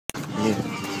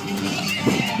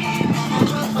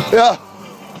Yeah.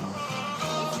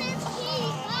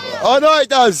 I know it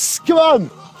does. Come on.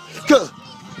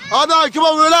 I know. Come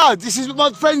on, we're allowed. This is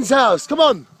my friend's house. Come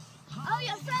on. Oh,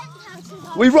 your friend's house is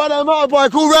on. We ride our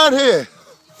motorbike all round here.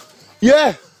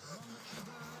 Yeah.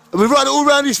 And we ride it all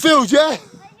round his field, yeah? Where's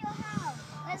your house?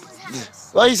 Where's his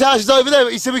house? Well, his house is over there,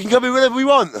 but he said we can come in whenever we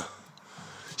want.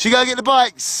 Should we go and get the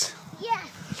bikes? Yeah.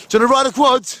 Do you want to ride a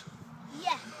quad?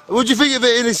 Yeah. What do you think of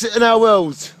it in our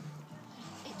world? It's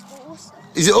awesome.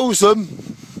 Is it awesome?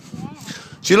 Yeah.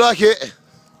 Do you like it?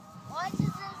 Why does it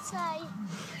say?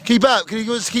 Keep out. Can you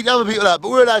just keep the other people out? But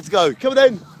we're allowed to go. Come on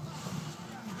then.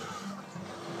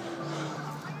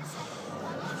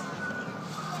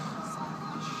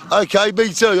 Okay,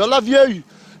 me too. I love you.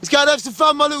 Let's go and have some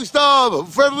fun, my little star.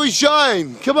 Forever we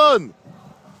shine. Come on.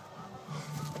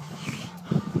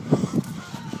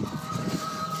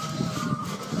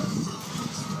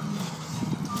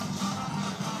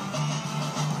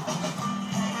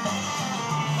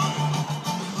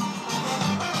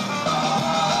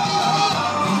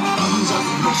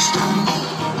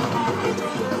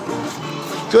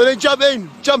 Go on then, jump in.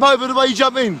 Jump over the way you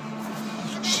jump in.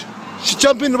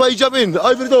 Jump in the way you jump in.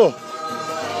 Over the door.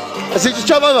 That's it, just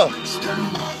jump over.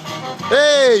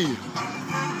 Hey!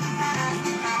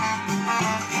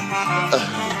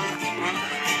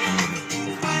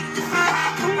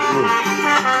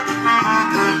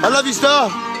 I love you, Star.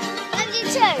 Love you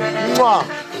too. Mwah.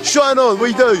 Shine on,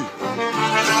 we do.